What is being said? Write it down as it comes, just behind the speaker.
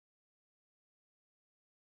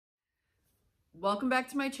Welcome back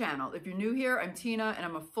to my channel. If you're new here, I'm Tina and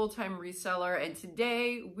I'm a full-time reseller, and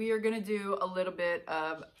today we are going to do a little bit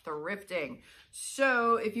of thrifting.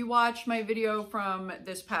 So if you watched my video from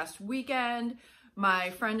this past weekend,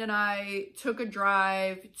 my friend and I took a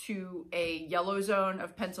drive to a yellow zone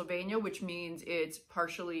of Pennsylvania, which means it's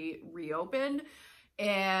partially reopened,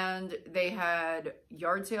 and they had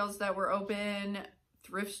yard sales that were open,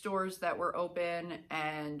 thrift stores that were open,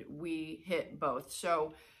 and we hit both.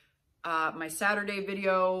 So my Saturday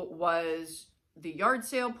video was the yard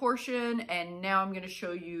sale portion, and now I'm going to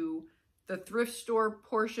show you the thrift store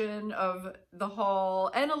portion of the haul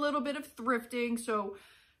and a little bit of thrifting. So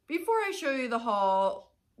before I show you the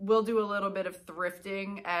haul, we'll do a little bit of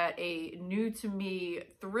thrifting at a new to me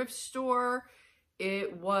thrift store.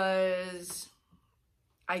 It was,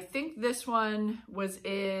 I think this one was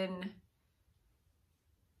in,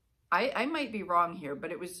 I might be wrong here,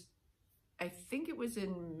 but I think it was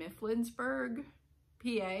in Mifflinsburg,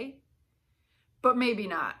 PA, but maybe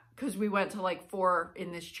not, because we went to like 4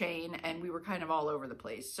 in this chain and we were kind of all over the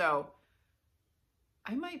place. So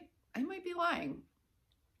I might be lying.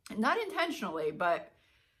 Not intentionally, but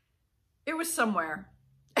it was somewhere.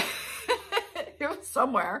 It was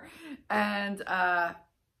somewhere. And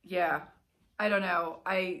yeah, I don't know.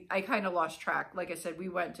 I kind of lost track. Like I said, we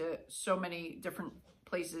went to so many different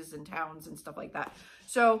places and towns and stuff like that.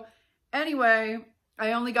 So anyway,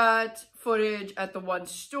 I only got footage at the one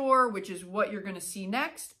store, which is what you're going to see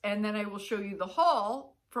next. And then I will show you the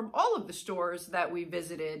haul from all of the stores that we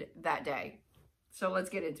visited that day. So let's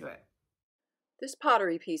get into it. This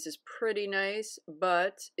pottery piece is pretty nice,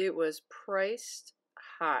 but it was priced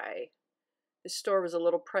high. This store was a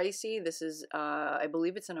little pricey. This is, I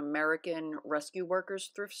believe it's an American Rescue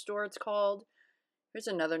Workers thrift store, it's called. Here's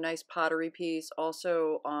another nice pottery piece,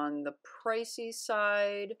 also on the pricey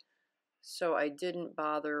side. So I didn't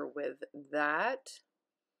bother with that.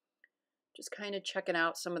 Just kind of checking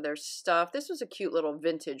out some of their stuff. This was a cute little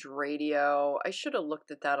vintage radio. I should have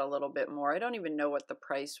looked at that a little bit more. I don't even know what the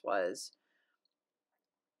price was.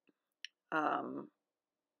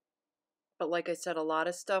 But like I said, a lot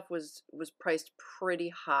of stuff was priced pretty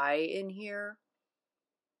high in here.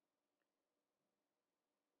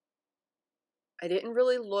 I didn't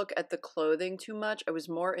really look at the clothing too much. I was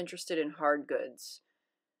more interested in hard goods.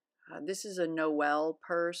 This is a Noel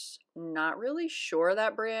purse. Not really sure of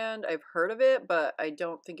that brand. I've heard of it, but I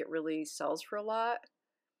don't think it really sells for a lot.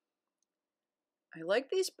 I like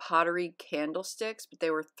these pottery candlesticks, but they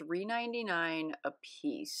were $3.99 a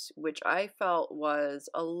piece, which I felt was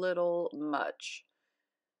a little much.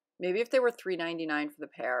 Maybe if they were $3.99 for the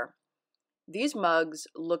pair. These mugs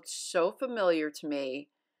looked so familiar to me,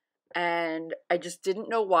 and I just didn't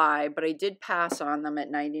know why, but I did pass on them at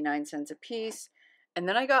 99 cents a piece. And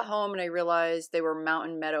then I got home and I realized they were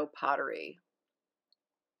Mountain Meadow pottery.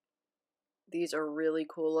 These are really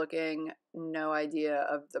cool looking. No idea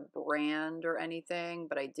of the brand or anything,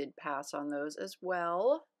 but I did pass on those as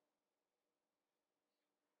well.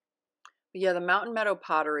 But yeah, the Mountain Meadow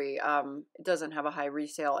pottery, it doesn't have a high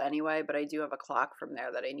resale anyway, but I do have a clock from there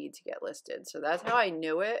that I need to get listed. So that's how I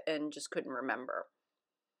knew it and just couldn't remember.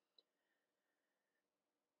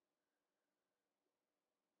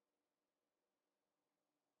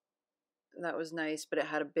 That was nice, but it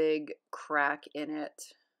had a big crack in it.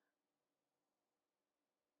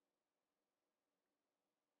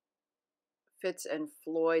 Fitz and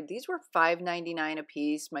Floyd. These were $5.99 a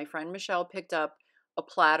piece. My friend Michelle picked up a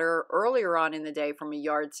platter earlier on in the day from a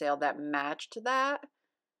yard sale that matched that.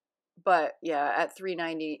 But yeah, at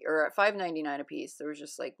 $3.90 or at $5.99 a piece, there was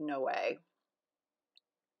just like no way.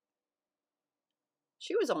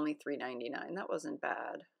 She was only $3.99. That wasn't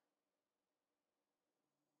bad.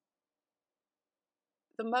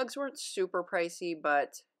 The mugs weren't super pricey,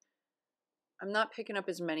 but I'm not picking up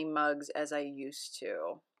as many mugs as I used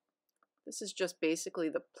to. This is just basically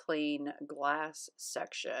the plain glass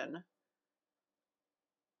section.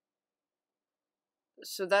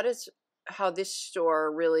 So that is how this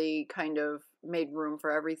store really kind of made room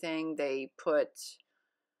for everything. They put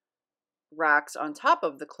racks on top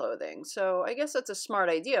of the clothing. So I guess that's a smart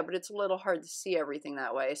idea, but it's a little hard to see everything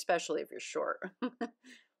that way, especially if you're short.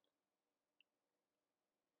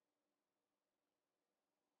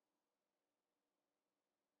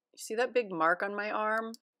 See that big mark on my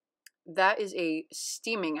arm? That is a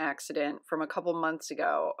steaming accident from a couple months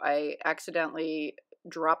ago. I accidentally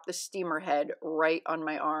dropped the steamer head right on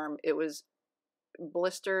my arm. It was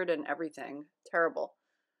blistered and everything. Terrible.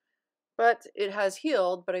 But it has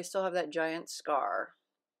healed, but I still have that giant scar.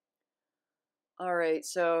 All right,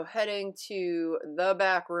 so heading to the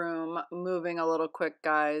back room, moving a little quick,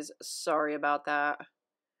 guys. Sorry about that.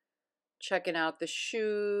 Checking out the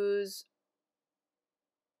shoes.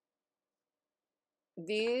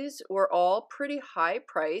 These were all pretty high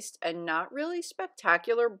priced and not really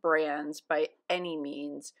spectacular brands by any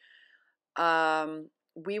means.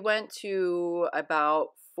 We went to about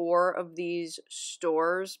 4 of these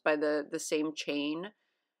stores by the same chain,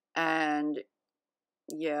 and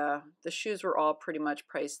yeah, the shoes were all pretty much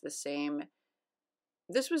priced the same.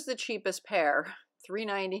 This was the cheapest pair,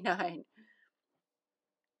 $3.99,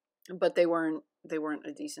 but they weren't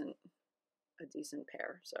a decent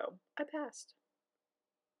pair, so I passed.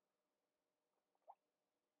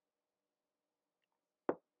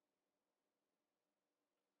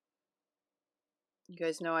 You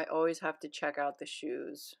guys know I always have to check out the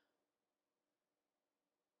shoes.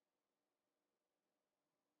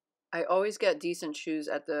 I always get decent shoes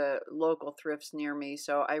at the local thrifts near me,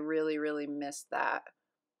 so I really, really miss that.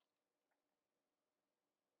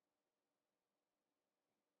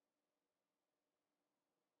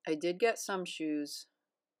 I did get some shoes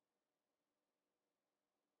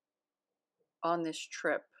on this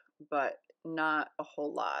trip, but not a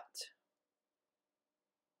whole lot.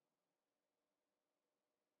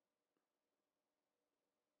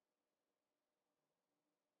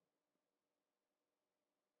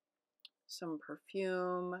 Some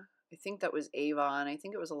perfume. I think that was Avon. I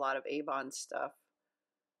think it was a lot of Avon stuff.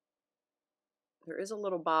 There is a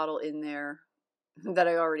little bottle in there that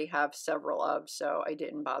I already have several of, so I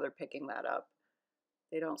didn't bother picking that up.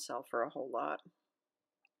 They don't sell for a whole lot.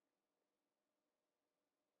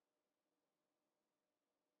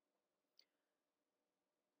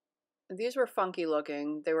 These were funky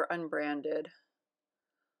looking. They were unbranded.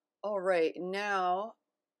 All right, now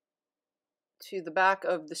to the back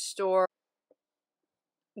of the store.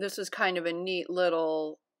 This is kind of a neat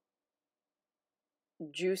little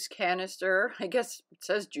juice canister. I guess it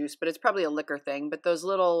says juice, but it's probably a liquor thing. But those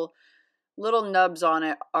little nubs on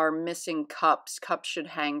it are missing cups. Cups should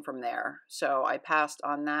hang from there. So I passed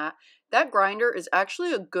on that. That grinder is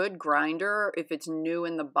actually a good grinder. If it's new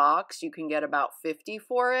in the box, you can get about 50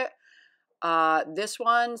 for it. This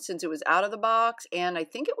one, since it was out of the box, and I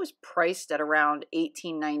think it was priced at around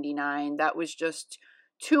 $18.99, that was just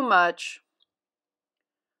too much.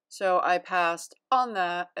 So I passed on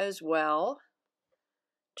that as well.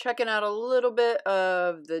 Checking out a little bit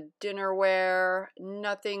of the dinnerware.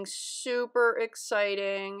 Nothing super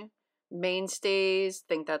exciting. Mainstays,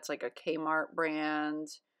 think that's like a Kmart brand.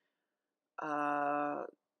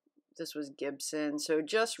 This was Gibson. So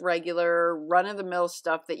just regular run-of-the-mill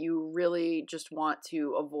stuff that you really just want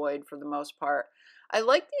to avoid for the most part. I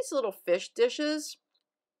like these little fish dishes,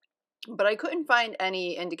 but I couldn't find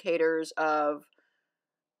any indicators of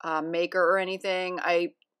maker or anything.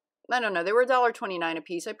 I don't know. They were $1.29 a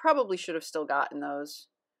piece. I probably should have still gotten those.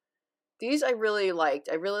 These I really liked.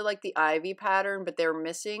 I really like the ivy pattern, but they're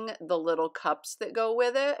missing the little cups that go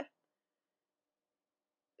with it.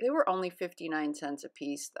 They were only 59 cents a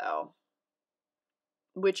piece though,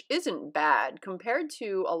 which isn't bad compared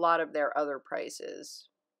to a lot of their other prices.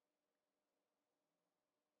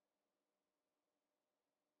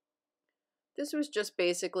 This was just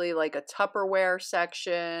basically like a Tupperware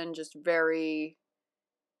section, just very,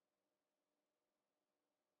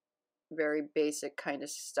 very basic kind of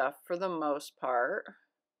stuff for the most part.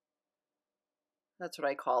 That's what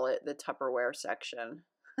I call it, the Tupperware section.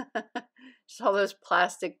 Just all those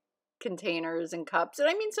plastic containers and cups. And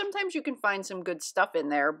I mean, sometimes you can find some good stuff in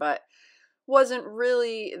there, but wasn't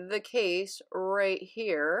really the case right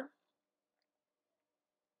here.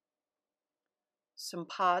 Some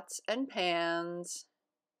pots and pans.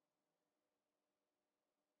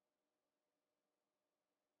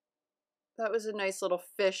 That was a nice little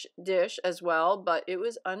fish dish as well, but it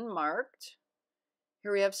was unmarked.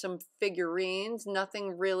 Here we have some figurines.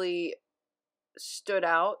 Nothing really stood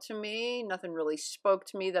out to me. Nothing really spoke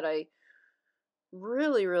to me that I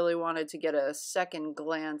really, really wanted to get a second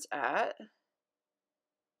glance at.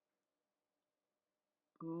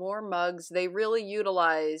 More mugs. They really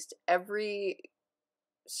utilized every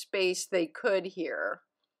space they could here.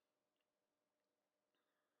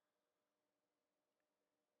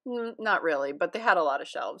 Not really, but they had a lot of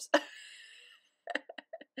shelves.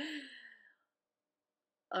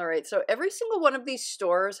 All right, so every single one of these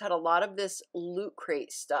stores had a lot of this Loot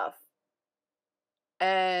Crate stuff.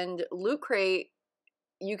 And Loot Crate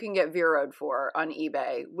you can get zeroed for on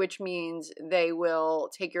eBay, which means they will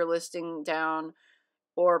take your listing down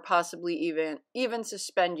or possibly even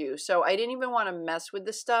suspend you. So I didn't even want to mess with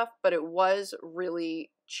the stuff, but it was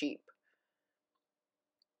really cheap.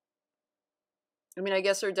 I mean, I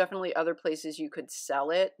guess there are definitely other places you could sell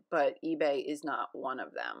it, but eBay is not one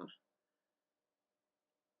of them.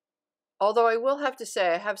 Although I will have to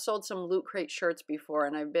say, I have sold some Loot Crate shirts before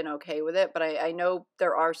and I've been okay with it, but I know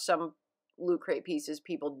there are some Loot Crate pieces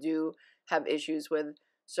people do have issues with,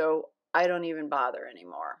 so I don't even bother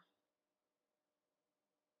anymore.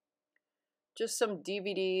 Just some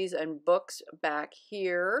DVDs and books back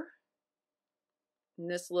here in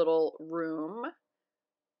this little room.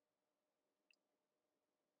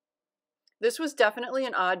 This was definitely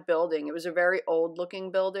an odd building. It was a very old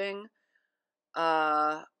looking building.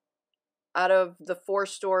 Out of the 4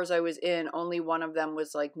 stores I was in, only one of them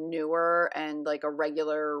was like newer and like a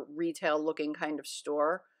regular retail looking kind of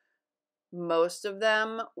store. Most of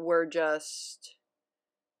them were just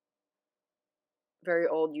very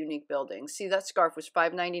old, unique buildings. See, that scarf was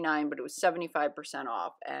 $5.99, but it was 75%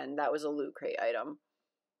 off, and that was a Loot Crate item.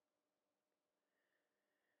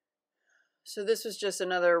 So this was just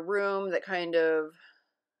another room that kind of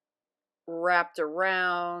wrapped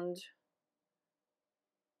around.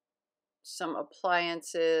 Some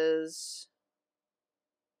appliances.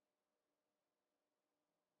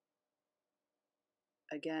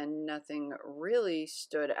 Again, nothing really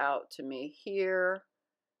stood out to me here.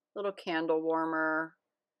 Little candle warmer.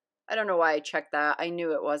 I don't know why I checked that. I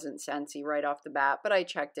knew it wasn't Scentsy right off the bat, but I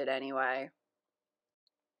checked it anyway.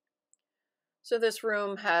 So this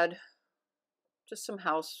room had just some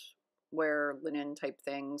houseware, linen type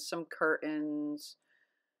things, some curtains,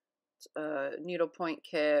 needlepoint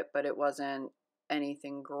kit, but it wasn't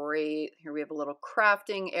anything great. Here we have a little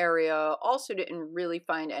crafting area. Also didn't really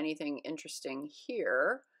find anything interesting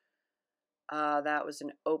here. That was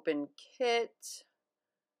an open kit.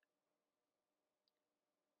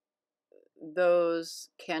 Those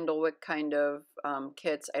candlewick kind of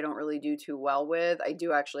kits I don't really do too well with. I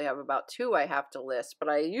do actually have about 2 I have to list, but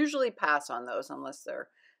I usually pass on those unless they're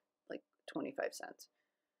like 25 cents.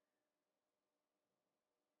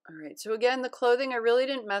 All right, so again, the clothing I really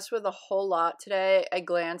didn't mess with a whole lot today. I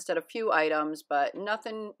glanced at a few items, but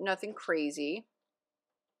nothing crazy.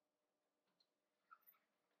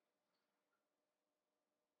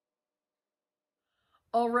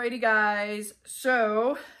 Alrighty guys,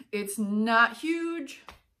 so it's not huge,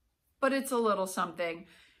 but it's a little something.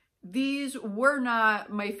 These were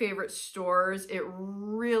not my favorite stores. It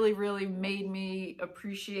really, really made me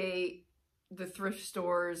appreciate the thrift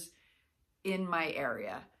stores in my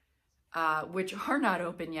area, which are not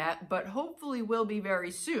open yet, but hopefully will be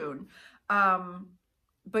very soon.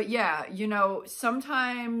 But yeah, you know,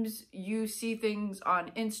 sometimes you see things on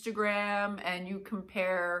Instagram and you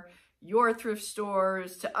compare your thrift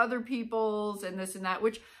stores to other people's and this and that,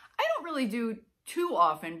 which I don't really do too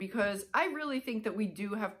often because I really think that we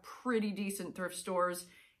do have pretty decent thrift stores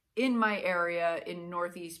in my area in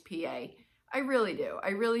Northeast PA. I really do. I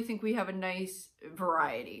really think we have a nice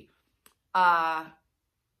variety.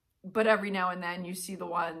 But every now and then you see the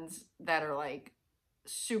ones that are like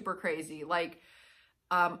super crazy, like,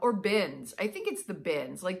 or bins. I think it's the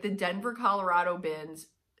bins, like the Denver, Colorado bins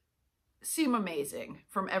seem amazing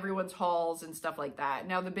from everyone's hauls and stuff like that.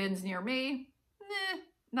 Now the bins near me,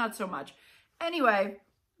 not so much. Anyway,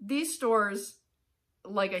 these stores,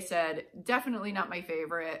 like I said, definitely not my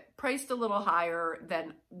favorite. Priced a little higher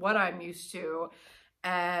than what I'm used to.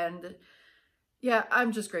 And yeah,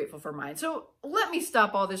 I'm just grateful for mine. So let me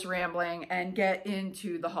stop all this rambling and get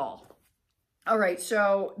into the haul. All right,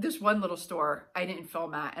 so this one little store I didn't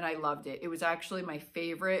film at and I loved it. It was actually my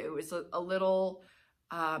favorite. It was a little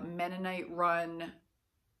Mennonite run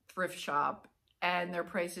thrift shop and their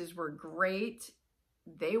prices were great.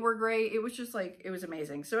 They were great. It was just like, it was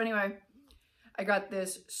amazing. So anyway, I got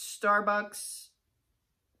this Starbucks,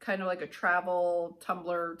 kind of like a travel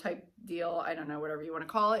tumbler type deal. I don't know, whatever you want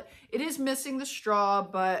to call it. It is missing the straw,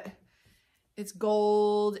 but it's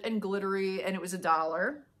gold and glittery and it was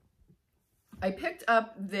 $1. I picked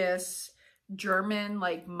up this German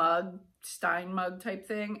like mug, Stein mug type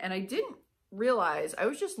thing, and I didn't realize, I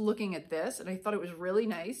was just looking at this and I thought it was really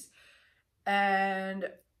nice. And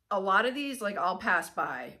a lot of these, like, I'll pass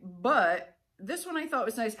by, but this one I thought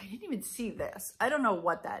was nice. I didn't even see this. I don't know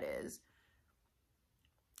what that is.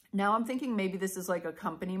 Now I'm thinking maybe this is like a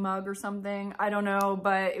company mug or something. I don't know,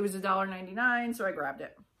 but it was $1.99, so I grabbed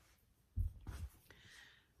it.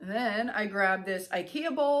 And then I grabbed this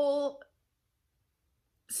IKEA bowl,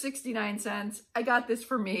 69 cents. I got this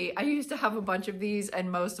for me. I used to have a bunch of these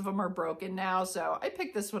and most of them are broken now. So I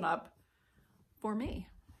picked this one up for me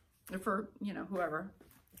or for, you know, whoever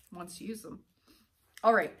wants to use them.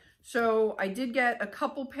 All right. So I did get a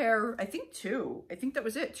couple pair, I think 2. I think that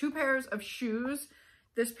was it. 2 pairs of shoes.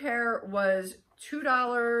 This pair was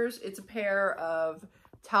 $2. It's a pair of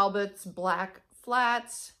Talbot's black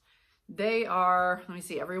flats. They are, let me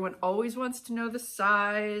see, everyone always wants to know the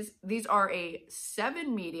size. These are a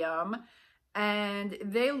 7 medium, and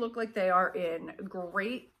they look like they are in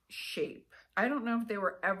great shape. I don't know if they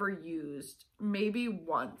were ever used, maybe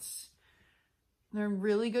once. They're in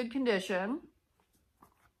really good condition.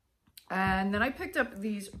 And then I picked up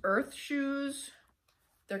these Earth shoes.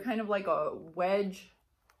 They're kind of like a wedge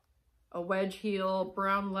heel,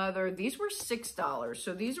 brown leather. These were $6,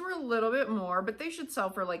 so these were a little bit more, but they should sell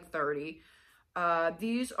for like 30.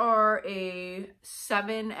 These are a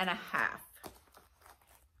 7.5.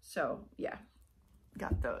 So yeah,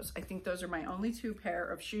 got those. I think those are my only 2 pair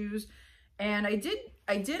of shoes. And I did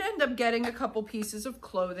end up getting a couple pieces of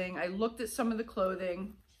clothing. I looked at some of the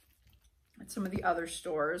clothing at some of the other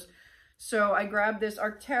stores. So I grabbed this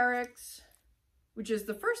Arc'teryx, which is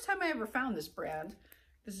the first time I ever found this brand.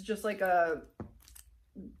 This is just like a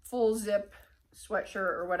full zip sweatshirt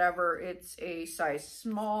or whatever. It's a size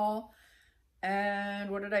small.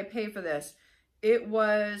 And what did I pay for this? It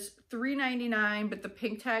was $3.99, but the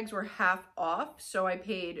pink tags were half off. So I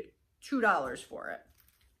paid $2 for it.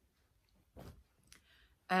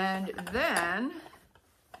 And then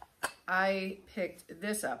I picked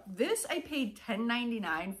this up. This I paid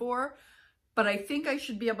 $10.99 for, but I think I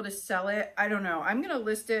should be able to sell it. I don't know. I'm going to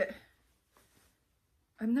list it.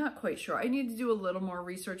 I'm not quite sure. I need to do a little more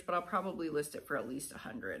research, but I'll probably list it for at least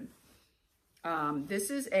 100. This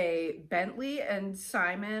is a Bentley and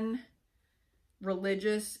Simon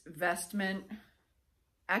religious vestment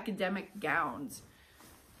academic gowns.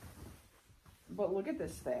 But look at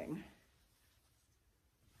this thing.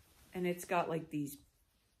 And it's got like these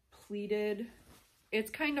pleated, it's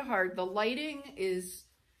kind of hard. The lighting is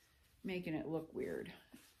making it look weird.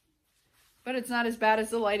 But it's not as bad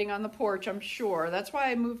as the lighting on the porch, I'm sure. That's why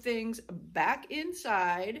I moved things back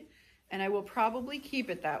inside, and I will probably keep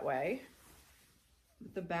it that way.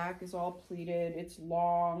 The back is all pleated, it's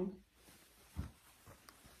long.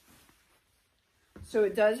 So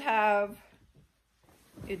it does have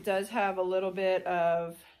a little bit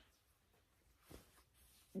of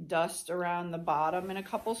dust around the bottom in a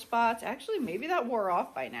couple spots. Actually, maybe that wore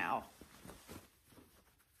off by now.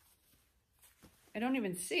 I don't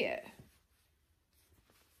even see it.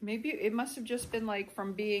 Maybe it must have just been like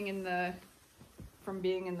from being in the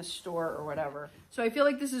store or whatever. So I feel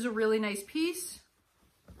like this is a really nice piece.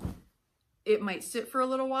 It might sit for a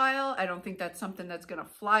little while. I don't think that's something that's gonna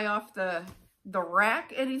fly off the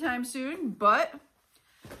rack anytime soon, but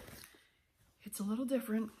it's a little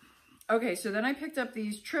different. Okay, so then I picked up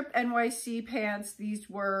these Trip NYC pants. These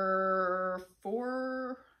were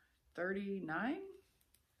 $4.39.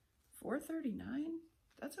 $4.39?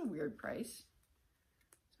 That's a weird price. Is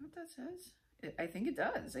that what that says? I think it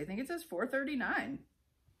does. I think it says $4.39.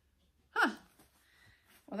 Huh.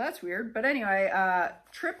 Well, that's weird. But anyway,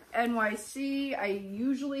 Trip NYC. I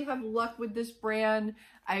usually have luck with this brand.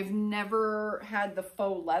 I've never had the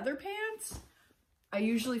faux leather pants. I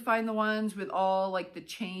usually find the ones with all like the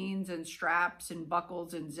chains and straps and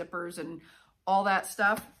buckles and zippers and all that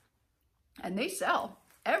stuff. And they sell.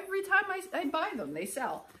 Every time I buy them, they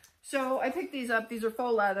sell. So I picked these up. These are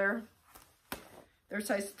faux leather. They're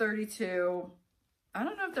size 32. I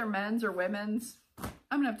don't know if they're men's or women's.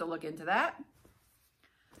 I'm gonna have to look into that.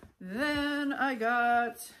 Then I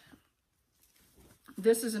got,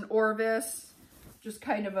 this is an Orvis, just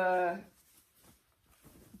kind of a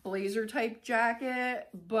blazer type jacket,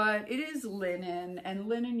 but it is linen, and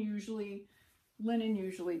linen usually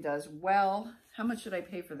does well. How much did I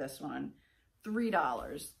pay for this one?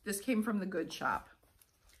 $3. This came from the Good Shop,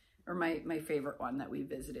 or my favorite one that we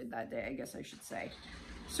visited that day, I guess I should say.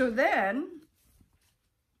 So then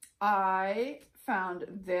I found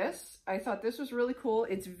this. I thought this was really cool.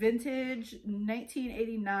 It's vintage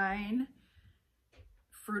 1989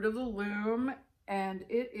 Fruit of the Loom, and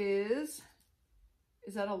it is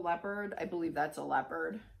that a leopard? I believe that's a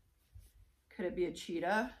leopard. Could it be a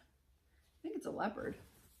cheetah? I think it's a leopard.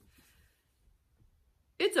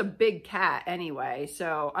 It's a big cat anyway,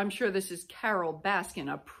 so I'm sure this is Carol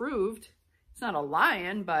Baskin approved. It's not a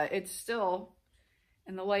lion, but it's still,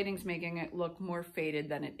 and the lighting's making it look more faded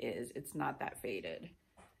than it is. It's not that faded,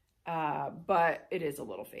 but it is a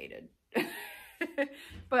little faded.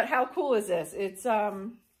 But how cool is this? It's a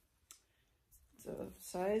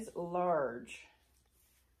size large.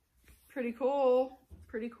 Pretty cool,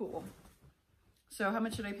 pretty cool. So how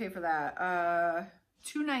much did I pay for that?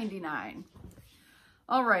 $2.99.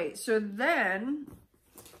 All right, so then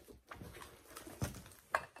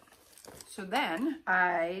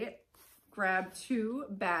I grabbed 2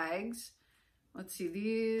 bags. Let's see,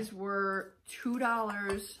 these were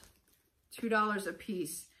 $2 a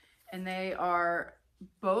piece, and they are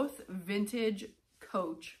both vintage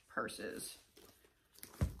Coach purses.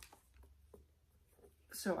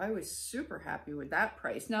 So I was super happy with that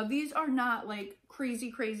price. Now these are not like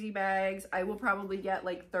crazy bags. I will probably get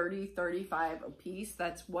like 30, 35 a piece.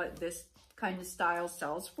 That's what this kind of style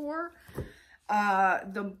sells for.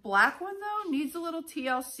 The black one though needs a little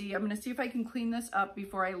TLC. I'm gonna see if I can clean this up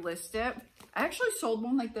before I list it. I actually sold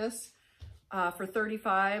one like this for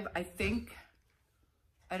 35, I think,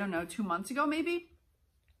 I don't know, 2 months ago maybe.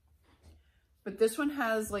 But this one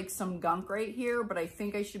has like some gunk right here, but I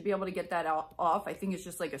think I should be able to get that off. I think it's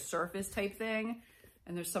just like a surface type thing.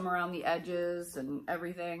 And there's some around the edges and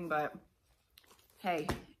everything, but hey,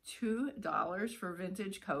 $2 for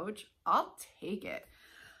vintage Coach, I'll take it.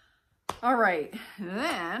 All right,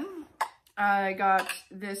 then I got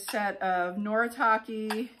this set of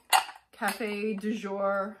Noritake Cafe du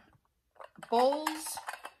Jour bowls,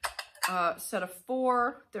 set of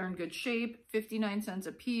 4. They're in good shape, 59 cents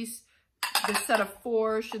a piece. This set of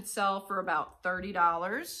 4 should sell for about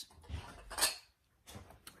 $30.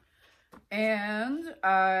 And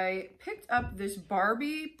I picked up this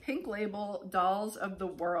Barbie Pink Label Dolls of the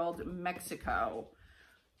World Mexico.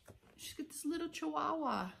 She's got this little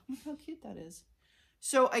chihuahua. Look how cute that is.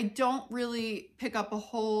 So I don't really pick up a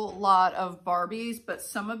whole lot of Barbies, but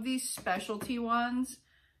some of these specialty ones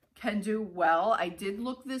can do well. I did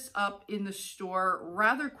look this up in the store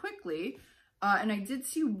rather quickly. And I did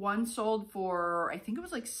see one sold for, I think it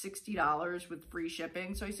was like $60 with free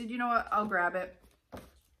shipping. So I said, you know what, I'll grab it.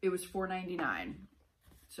 It was $4.99.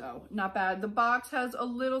 So not bad. The box has a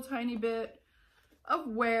little tiny bit of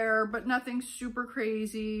wear, but nothing super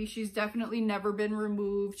crazy. She's definitely never been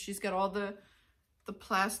removed. She's got all the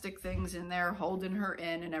plastic things in there holding her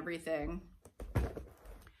in and everything.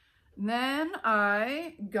 Then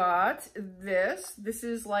I got this. This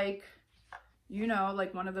is like, you know,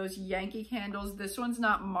 like one of those Yankee candles. This one's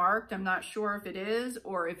not marked. I'm not sure if it is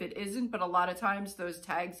or if it isn't, but a lot of times those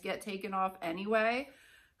tags get taken off anyway.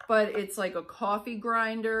 But it's like a coffee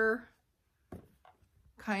grinder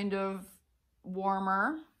kind of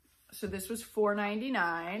warmer. So this was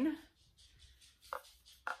 $4.99.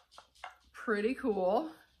 Pretty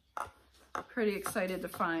cool. Pretty excited to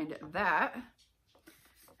find that.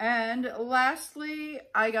 And lastly,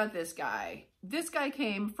 I got this guy. This guy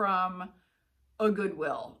came from a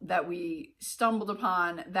Goodwill that we stumbled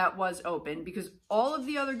upon that was open, because all of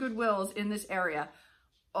the other Goodwills in this area,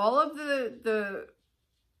 all of the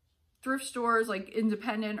thrift stores, like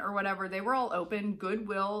independent or whatever, they were all open.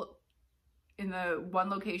 Goodwill in the one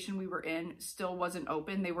location we were in still wasn't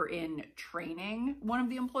open. They were in training. One of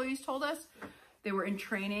the employees told us they were in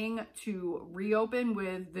training to reopen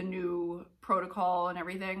with the new protocol and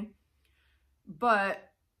everything. But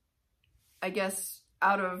I guess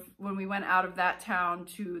when we went out of that town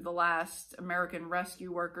to the last American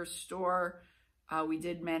Rescue Workers store, we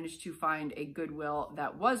did manage to find a Goodwill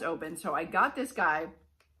that was open. So I got this guy.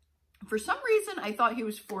 For some reason, I thought he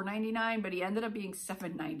was $4.99, but he ended up being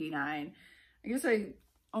 $7.99. I guess I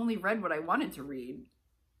only read what I wanted to read.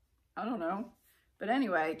 I don't know. But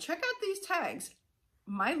anyway, check out these tags.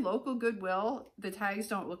 My local Goodwill, the tags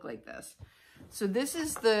don't look like this. So this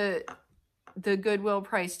is the Goodwill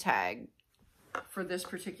price tag for this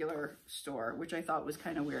particular store, which I thought was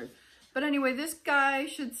kind of weird. But anyway, this guy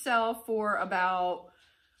should sell for about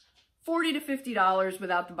 $40 to $50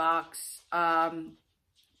 without the box.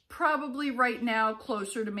 Probably right now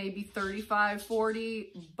closer to maybe $35,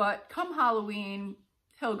 $40, but come Halloween,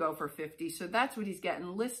 he'll go for $50. So that's what he's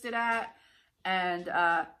getting listed at. And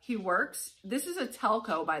he works. This is a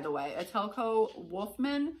Telco, by the way, a Telco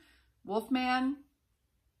Wolfman,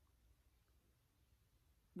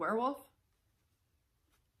 werewolf.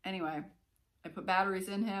 Anyway, I put batteries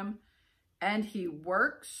in him and he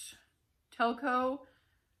works. Telco,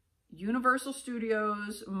 Universal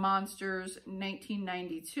Studios, Monsters,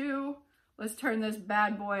 1992. Let's turn this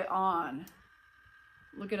bad boy on.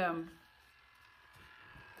 Look at him.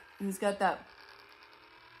 He's got that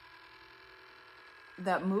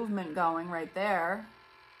movement going right there.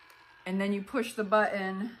 And then you push the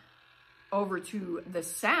button over to the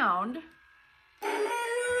sound.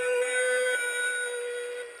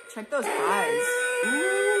 Check those eyes.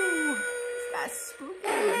 Ooh, that's spooky.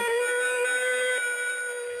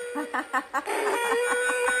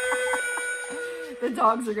 The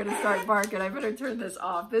dogs are gonna start barking. I better turn this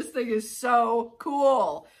off. This thing is so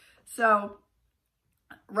cool. So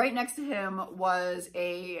right next to him was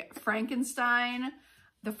a Frankenstein.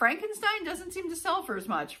 The Frankenstein doesn't seem to sell for as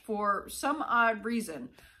much for some odd reason,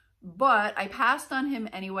 but I passed on him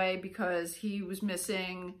anyway because he was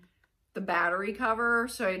missing the battery cover.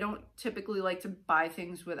 So I don't typically like to buy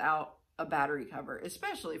things without a battery cover,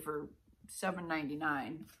 especially for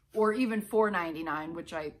 $7.99 or even $4.99,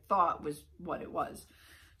 which I thought was what it was.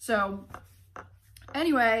 So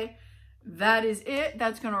anyway, that is it.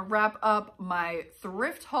 That's going to wrap up my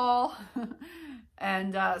thrift haul.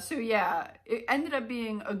 And so yeah, it ended up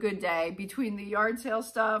being a good day between the yard sale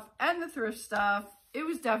stuff and the thrift stuff. It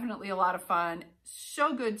was definitely a lot of fun.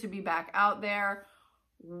 So good to be back out there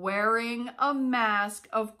wearing a mask,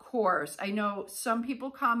 of course. I know some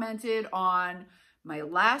people commented on my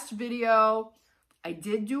last video. I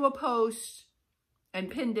did do a post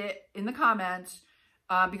and pinned it in the comments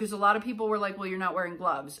because a lot of people were like, well, you're not wearing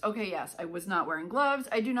gloves. Okay, yes, I was not wearing gloves.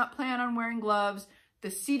 I do not plan on wearing gloves. The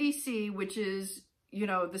CDC, which is, you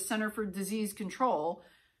know, the Center for Disease Control,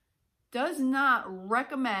 does not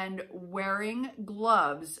recommend wearing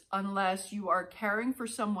gloves unless you are caring for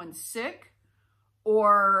someone sick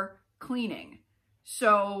or cleaning.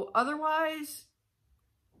 So otherwise,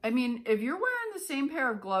 I mean, if you're wearing the same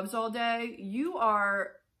pair of gloves all day, you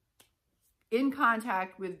are in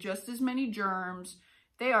contact with just as many germs.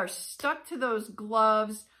 They are stuck to those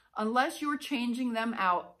gloves unless you're changing them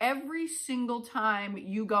out every single time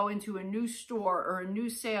you go into a new store or a new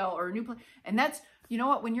sale or a new place. And that's, you know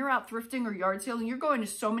what, when you're out thrifting or yard selling, you're going to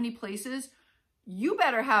so many places, you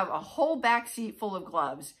better have a whole back seat full of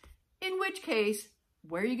gloves. In which case,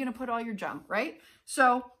 where are you going to put all your junk, right?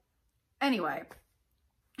 So anyway,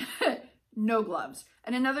 no gloves.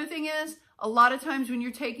 And another thing is, a lot of times when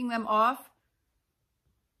you're taking them off,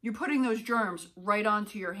 you're putting those germs right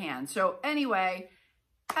onto your hand. So anyway,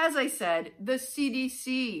 as I said, the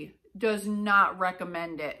CDC does not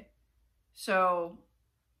recommend it. So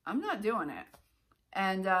I'm not doing it.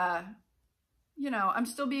 And, you know, I'm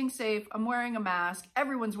still being safe. I'm wearing a mask.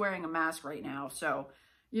 Everyone's wearing a mask right now. So,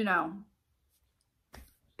 you know,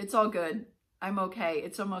 it's all good. I'm okay.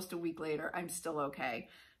 It's almost a week later. I'm still okay.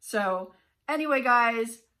 So anyway,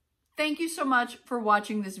 guys, thank you so much for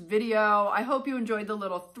watching this video. I hope you enjoyed the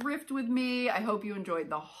little thrift with me. I hope you enjoyed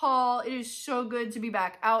the haul. It is so good to be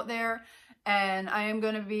back out there. And I am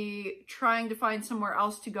going to be trying to find somewhere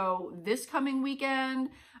else to go this coming weekend.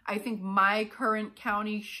 I think my current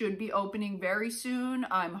county should be opening very soon.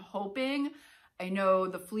 I'm hoping. I know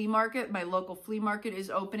the flea market, my local flea market, is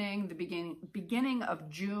opening the beginning of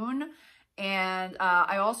June. And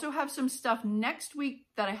I also have some stuff next week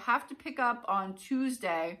that I have to pick up on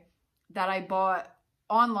Tuesday that I bought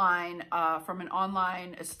online from an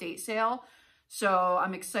online estate sale. So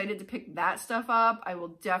I'm excited to pick that stuff up. I will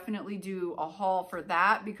definitely do a haul for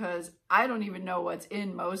that because I don't even know what's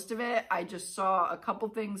in most of it. I just saw a couple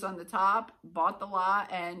things on the top, bought the lot,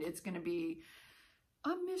 and it's going to be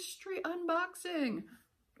a mystery unboxing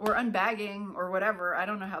or unbagging or whatever. I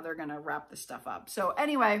don't know how they're going to wrap this stuff up. So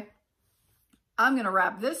anyway, I'm going to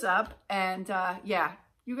wrap this up. And yeah,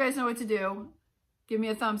 you guys know what to do. Give me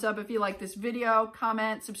a thumbs up if you like this video,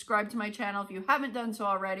 comment, subscribe to my channel if you haven't done so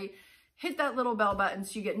already. Hit that little bell button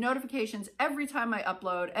so you get notifications every time I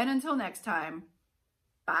upload. And until next time,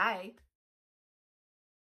 bye.